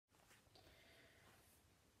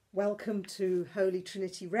Welcome to Holy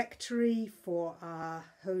Trinity Rectory for our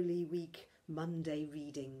Holy Week Monday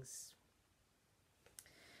readings.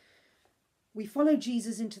 We follow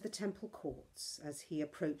Jesus into the temple courts as he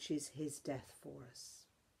approaches his death for us.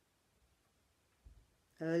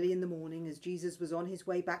 Early in the morning, as Jesus was on his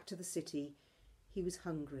way back to the city, he was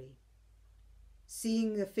hungry.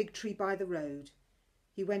 Seeing a fig tree by the road,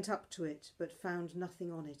 he went up to it, but found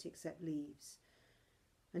nothing on it except leaves.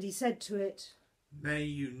 And he said to it, "May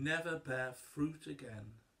you never bear fruit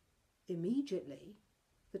again." Immediately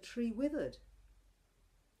the tree withered.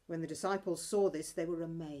 When the disciples saw this, they were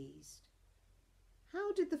amazed.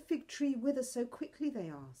 "How did the fig tree wither so quickly?" they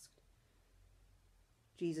asked.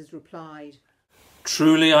 Jesus replied,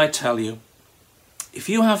 "Truly I tell you, if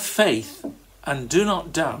you have faith and do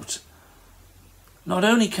not doubt, not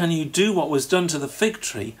only can you do what was done to the fig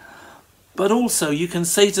tree, but also you can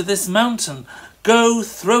say to this mountain, 'Go,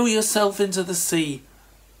 throw yourself into the sea,'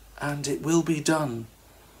 and it will be done.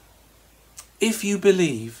 If you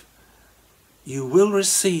believe, you will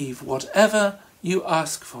receive whatever you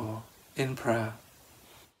ask for in prayer."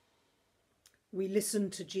 We listen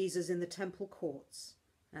to Jesus in the temple courts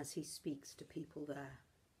as he speaks to people there.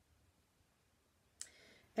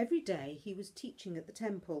 Every day he was teaching at the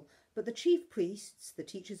temple, but the chief priests, the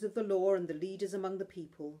teachers of the law, and the leaders among the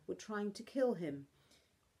people were trying to kill him.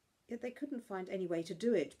 Yet they couldn't find any way to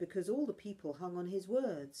do it because all the people hung on his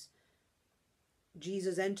words.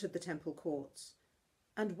 Jesus entered the temple courts,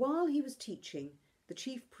 and while he was teaching, the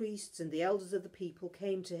chief priests and the elders of the people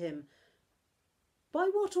came to him. "By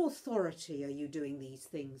what authority are you doing these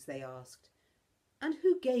things?" they asked. "And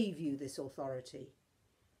who gave you this authority?"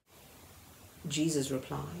 Jesus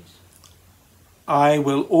replied, I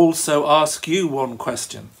will also ask you one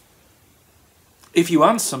question. If you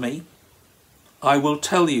answer me, I will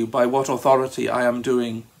tell you by what authority I am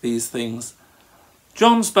doing these things.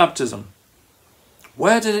 John's baptism,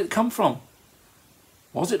 where did it come from?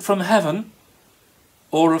 Was it from heaven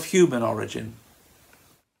or of human origin?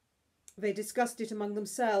 They discussed it among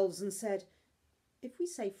themselves and said, "If we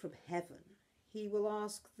say from heaven, he will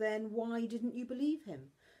ask, then why didn't you believe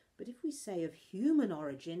him? But if we say of human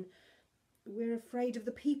origin, we're afraid of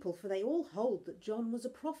the people, for they all hold that John was a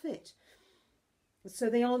prophet." So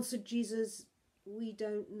they answered Jesus, "We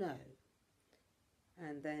don't know."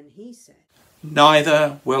 And then he said,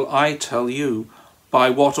 Neither will I tell you by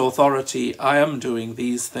what authority I am doing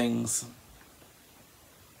these things.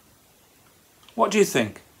 What do you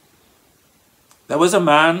think? There was a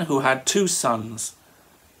man who had 2 sons.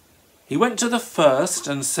 He went to the first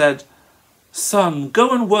and said, "Son, go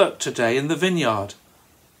and work today in the vineyard."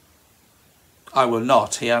 "I will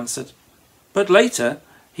not," he answered. But later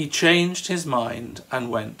he changed his mind and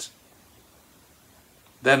went.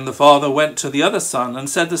 Then the father went to the other son and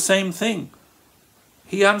said the same thing.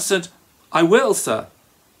 He answered, "I will, sir."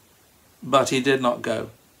 But he did not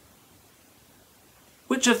go.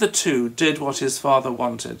 Which of the 2 did what his father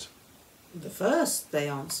wanted? "The first," they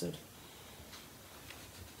answered.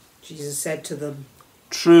 Jesus said to them,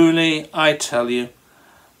 Truly, I tell you,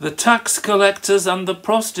 the tax collectors and the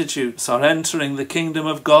prostitutes are entering the kingdom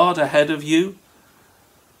of God ahead of you.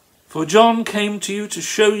 For John came to you to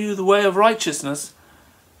show you the way of righteousness,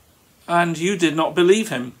 and you did not believe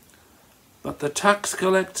him, but the tax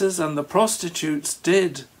collectors and the prostitutes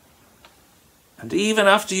did. And even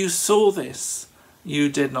after you saw this, you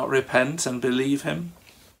did not repent and believe him.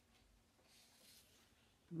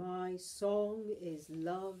 "My song is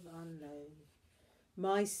love unknown,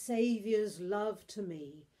 my Saviour's love to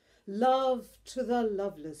me, love to the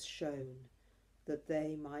loveless shown, that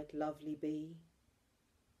they might lovely be.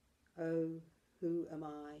 Oh, who am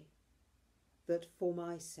I, that for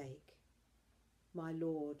my sake my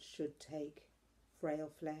Lord should take frail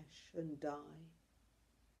flesh and die?"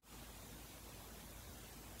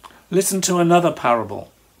 Listen to another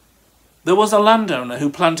parable. There was a landowner who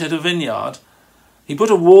planted a vineyard. He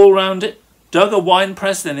put a wall round it, dug a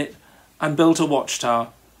winepress in it, and built a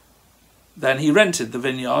watchtower. Then he rented the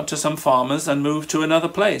vineyard to some farmers and moved to another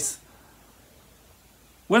place.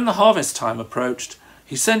 When the harvest time approached,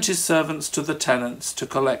 he sent his servants to the tenants to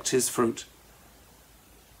collect his fruit.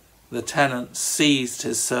 The tenants seized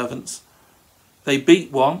his servants. They beat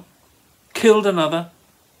one, killed another,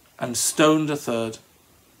 and stoned a third.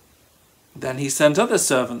 Then he sent other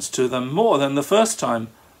servants to them, more than the first time,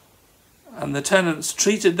 and the tenants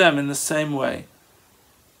treated them in the same way.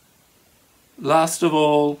 Last of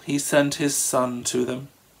all, he sent his son to them.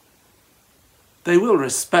 "They will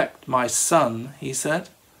respect my son," he said.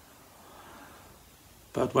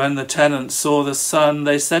 But when the tenants saw the son,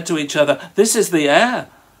 they said to each other, "This is the heir.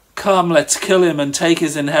 Come, let's kill him and take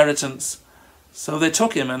his inheritance." So they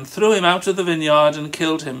took him and threw him out of the vineyard and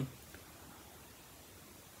killed him.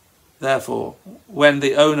 Therefore, when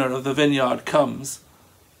the owner of the vineyard comes,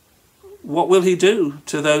 what will he do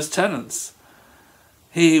to those tenants?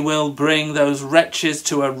 He will bring those wretches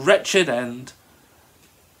to a wretched end.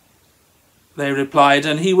 They replied,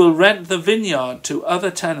 and he will rent the vineyard to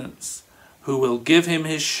other tenants, who will give him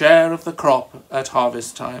his share of the crop at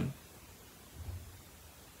harvest time.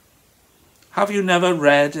 Have you never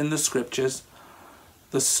read in the Scriptures,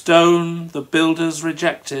 the stone the builders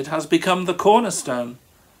rejected has become the cornerstone?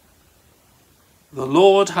 The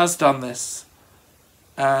Lord has done this,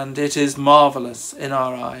 and it is marvellous in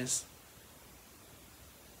our eyes.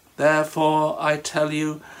 Therefore I tell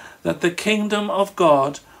you that the kingdom of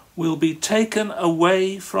God will be taken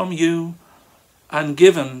away from you and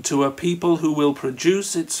given to a people who will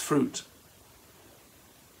produce its fruit.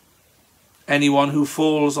 Anyone who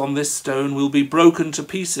falls on this stone will be broken to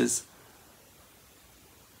pieces.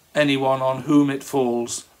 Anyone on whom it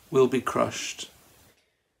falls will be crushed.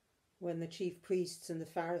 When the chief priests and the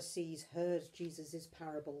Pharisees heard Jesus'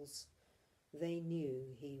 parables, they knew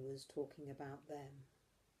he was talking about them.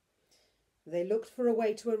 They looked for a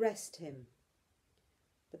way to arrest him,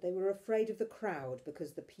 but they were afraid of the crowd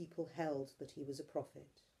because the people held that he was a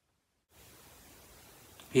prophet.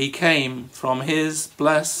 He came from his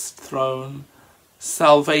blessed throne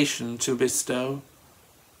salvation to bestow,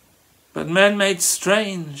 but men made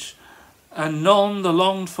strange, and none the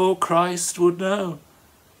longed-for Christ would know.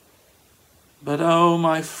 But oh,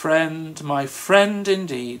 my friend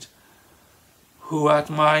indeed, who at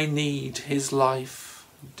my need his life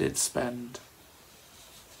did spend.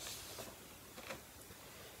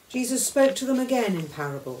 Jesus spoke to them again in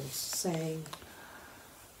parables, saying,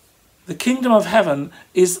 The kingdom of heaven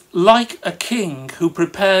is like a king who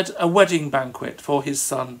prepared a wedding banquet for his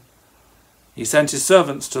son. He sent his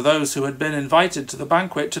servants to those who had been invited to the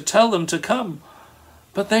banquet to tell them to come,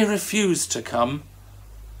 but they refused to come.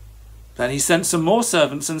 Then he sent some more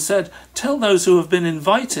servants and said, Tell those who have been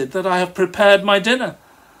invited that I have prepared my dinner.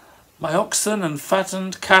 My oxen and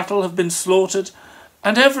fattened cattle have been slaughtered,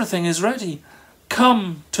 and everything is ready.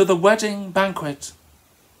 Come to the wedding banquet.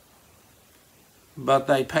 But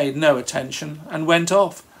they paid no attention and went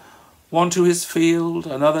off, one to his field,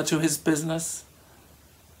 another to his business.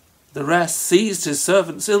 The rest seized his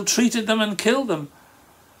servants, ill-treated them and killed them.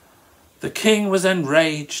 The king was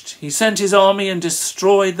enraged. He sent his army and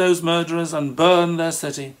destroyed those murderers and burned their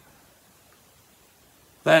city.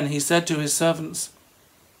 Then he said to his servants,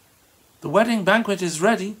 The wedding banquet is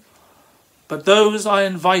ready, but those I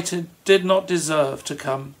invited did not deserve to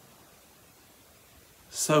come.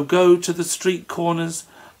 So go to the street corners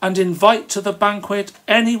and invite to the banquet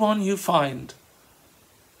anyone you find.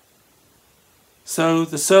 So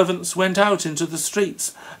the servants went out into the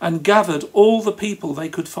streets and gathered all the people they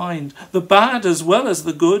could find, the bad as well as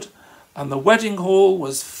the good, and the wedding hall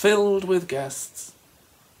was filled with guests.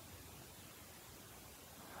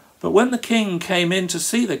 But when the king came in to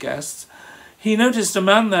see the guests, he noticed a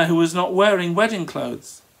man there who was not wearing wedding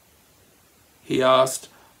clothes. He asked,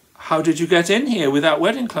 How did you get in here without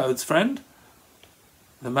wedding clothes, friend?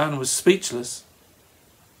 The man was speechless.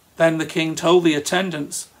 Then the king told the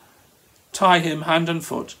attendants, Tie him hand and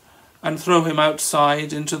foot, and throw him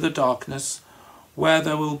outside into the darkness, where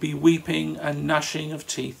there will be weeping and gnashing of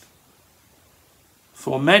teeth.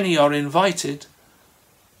 For many are invited,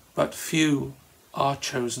 but few are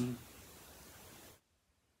chosen.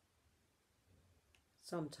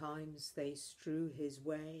 Sometimes they strew his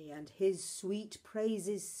way, and his sweet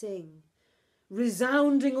praises sing,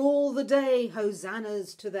 resounding all the day,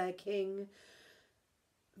 hosannas to their king.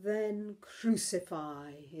 Then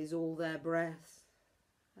crucify is all their breath,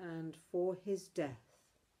 and for his death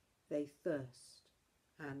they thirst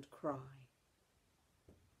and cry.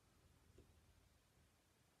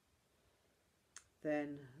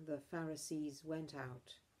 Then the Pharisees went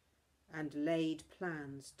out and laid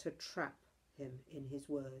plans to trap him in his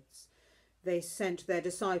words. They sent their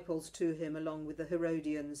disciples to him along with the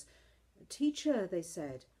Herodians. Teacher, they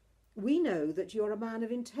said, we know that you're a man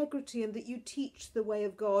of integrity and that you teach the way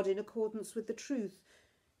of God in accordance with the truth.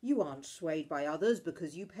 You aren't swayed by others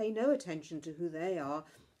because you pay no attention to who they are.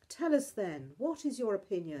 Tell us then, what is your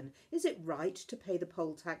opinion? Is it right to pay the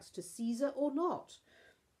poll tax to Caesar or not?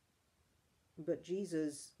 But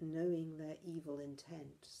Jesus, knowing their evil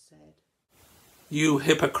intent, said, You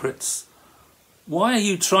hypocrites, why are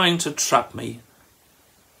you trying to trap me?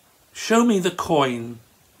 Show me the coin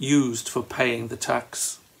used for paying the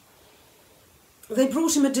tax. They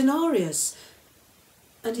brought him a denarius,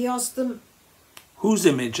 and he asked them, Whose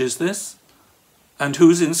image is this? And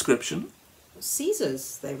whose inscription?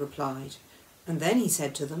 Caesar's, they replied. And then he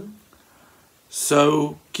said to them,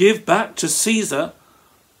 So give back to Caesar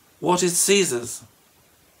what is Caesar's,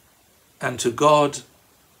 and to God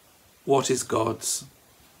what is God's.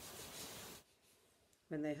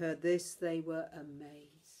 When they heard this, they were amazed.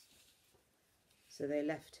 So they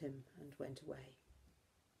left him and went away.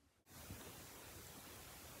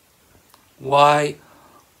 Why,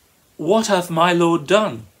 what hath my Lord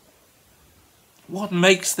done? What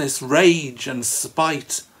makes this rage and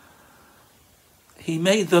spite? He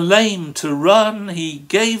made the lame to run, he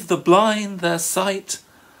gave the blind their sight.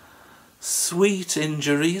 Sweet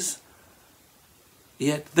injuries,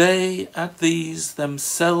 yet they at these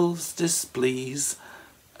themselves displease,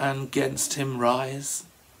 and 'gainst him rise.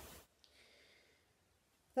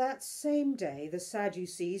 That same day the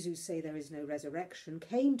Sadducees, who say there is no resurrection,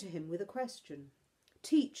 came to him with a question.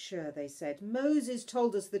 Teacher, they said, Moses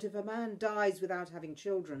told us that if a man dies without having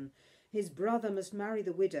children, his brother must marry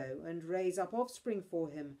the widow and raise up offspring for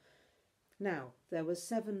him. Now, there were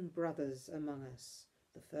 7 brothers among us.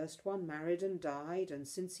 The first one married and died, and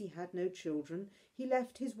since he had no children, he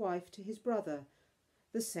left his wife to his brother.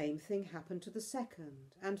 The same thing happened to the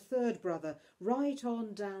second and third brother, right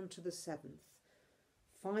on down to the 7th.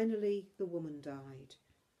 Finally, the woman died.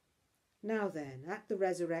 Now then, at the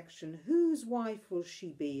resurrection, whose wife will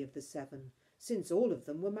she be of the 7, since all of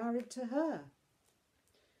them were married to her?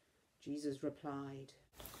 Jesus replied,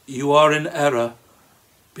 You are in error,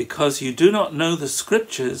 because you do not know the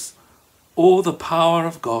Scriptures or the power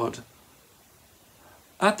of God.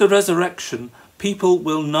 At the resurrection, people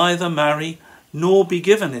will neither marry nor be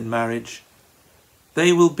given in marriage.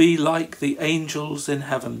 They will be like the angels in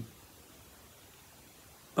heaven.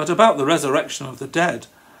 But about the resurrection of the dead,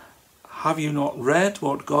 have you not read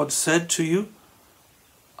what God said to you?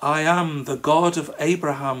 I am the God of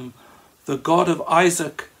Abraham, the God of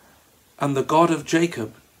Isaac, and the God of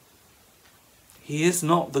Jacob. He is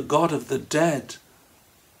not the God of the dead,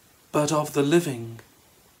 but of the living.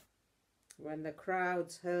 When the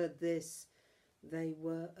crowds heard this, they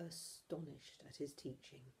were astonished at his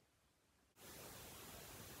teaching.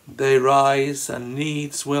 They rise and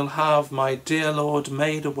needs will have my dear Lord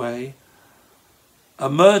made away. A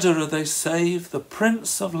murderer they save, the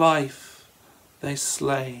Prince of Life they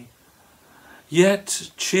slay.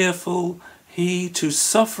 Yet cheerful he to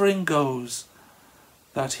suffering goes,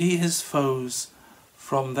 that he his foes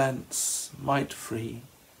from thence might free.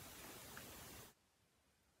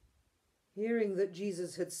 Hearing that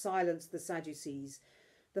Jesus had silenced the Sadducees,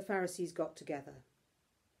 the Pharisees got together.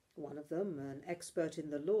 One of them, an expert in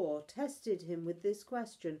the law, tested him with this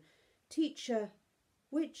question, Teacher,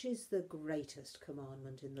 which is the greatest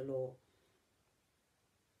commandment in the law?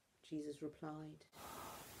 Jesus replied,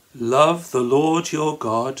 Love the Lord your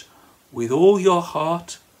God with all your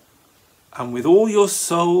heart, and with all your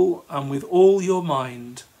soul, and with all your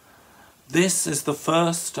mind. This is the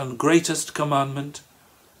first and greatest commandment.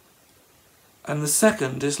 And the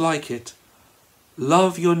second is like it.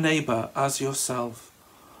 Love your neighbour as yourself.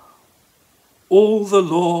 All the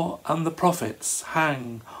law and the prophets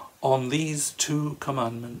hang on these 2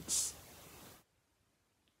 commandments.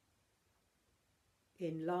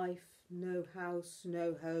 In life no house,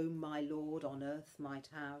 no home my Lord on earth might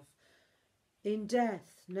have. In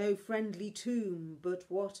death no friendly tomb, but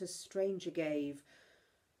what a stranger gave.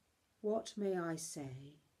 What may I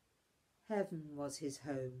say? Heaven was his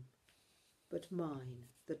home, but mine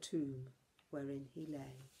the tomb wherein he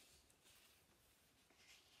lay.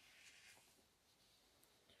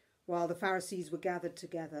 While the Pharisees were gathered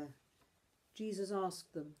together, Jesus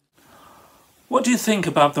asked them, What do you think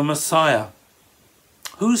about the Messiah?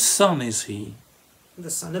 Whose son is he?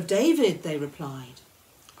 The son of David, they replied.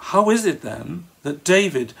 How is it then that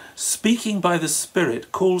David, speaking by the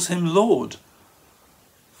Spirit, calls him Lord?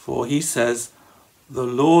 For he says, The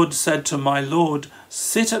Lord said to my Lord,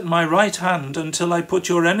 Sit at my right hand until I put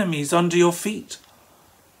your enemies under your feet.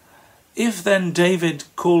 If then David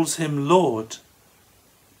calls him Lord,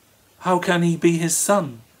 how can he be his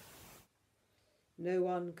son? No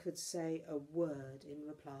one could say a word in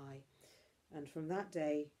reply, and from that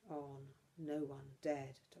day on no one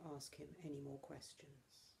dared to ask him any more questions.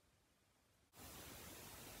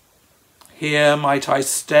 Here might I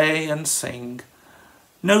stay and sing,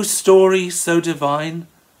 no story so divine.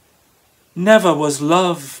 Never was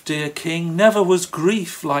love, dear King, never was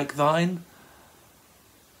grief like thine.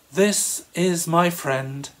 This is my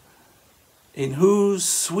friend, in whose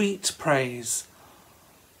sweet praise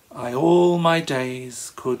I all my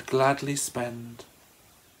days could gladly spend.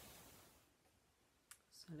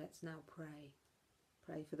 So let's now pray.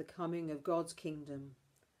 Pray for the coming of God's kingdom,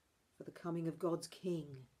 for the coming of God's King,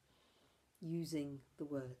 using the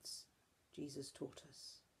words Jesus taught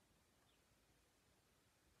us.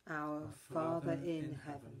 Our Father in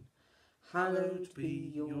heaven, hallowed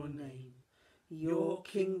be your name. Your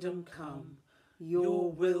kingdom come,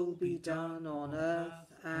 your will be done on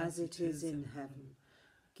earth as it is in heaven.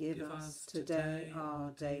 Give us today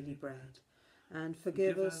our daily bread, and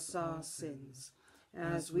forgive us our sins,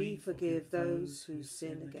 as we forgive those who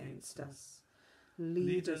sin against us.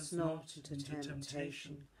 Lead us not into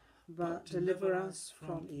temptation, but deliver us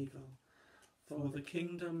from evil. For the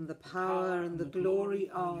kingdom, the power, and the glory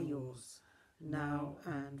are yours, now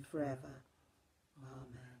and forever.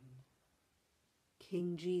 Amen.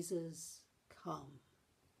 King Jesus, come.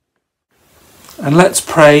 And let's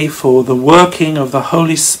pray for the working of the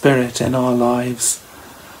Holy Spirit in our lives,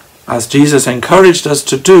 as Jesus encouraged us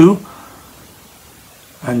to do,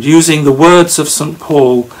 and using the words of St.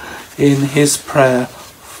 Paul in his prayer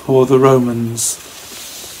for the Romans.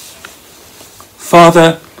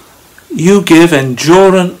 Father, you give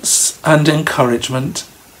endurance and encouragement.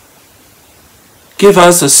 Give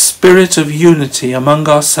us a spirit of unity among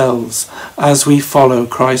ourselves as we follow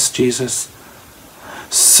Christ Jesus,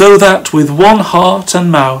 so that with one heart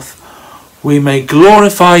and mouth we may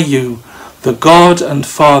glorify you, the God and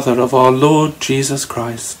Father of our Lord Jesus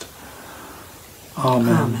Christ.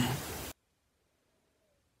 Amen. Amen.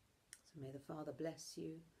 So may the Father bless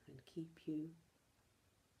you and keep you.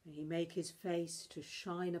 May he make his face to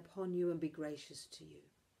shine upon you and be gracious to you.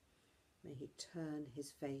 May he turn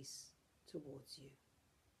his face towards you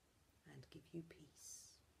and give you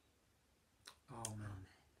peace. Amen.